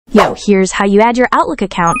Here's how you add your Outlook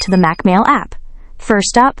account to the Mac Mail app.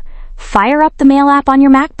 First up, fire up the Mail app on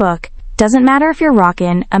your MacBook. Doesn't matter if you're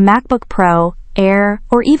rocking a MacBook Pro, Air,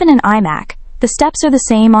 or even an iMac. The steps are the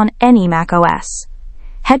same on any macOS.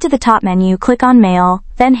 Head to the top menu, click on Mail,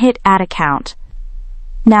 then hit Add Account.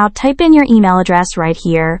 Now type in your email address right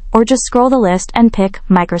here, or just scroll the list and pick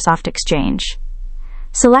Microsoft Exchange.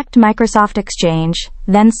 Select Microsoft Exchange,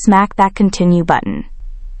 then smack that Continue button.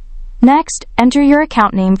 Next, enter your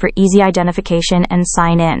account name for easy identification and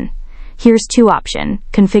sign in. Here's two options: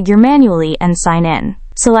 configure manually and sign in.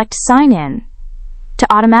 Select Sign In. To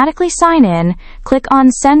automatically sign in, click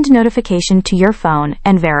on Send Notification to your phone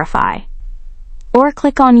and verify. Or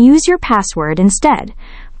click on Use Your Password instead.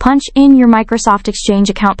 Punch in your Microsoft Exchange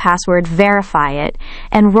account password, verify it,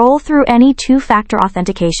 and roll through any two-factor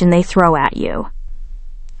authentication they throw at you.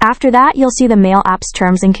 After that, you'll see the Mail app's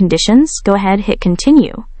terms and conditions. Go ahead, hit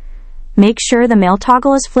Continue. Make sure the Mail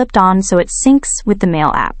toggle is flipped on so it syncs with the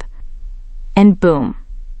Mail app. And boom.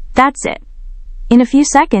 That's it. In a few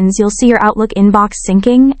seconds, you'll see your Outlook inbox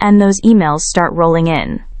syncing and those emails start rolling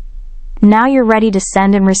in. Now you're ready to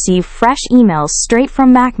send and receive fresh emails straight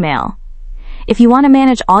from MacMail. If you want to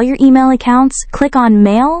manage all your email accounts, click on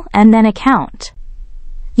Mail and then Account.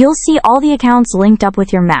 You'll see all the accounts linked up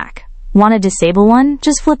with your Mac. Want to disable one?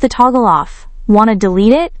 Just flip the toggle off. Want to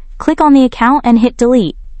delete it? Click on the account and hit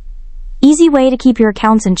Delete. Easy way to keep your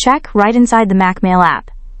accounts in check right inside the MacMail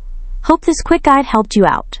app. Hope this quick guide helped you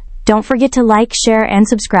out. Don't forget to like, share, and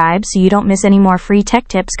subscribe so you don't miss any more free tech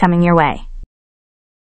tips coming your way.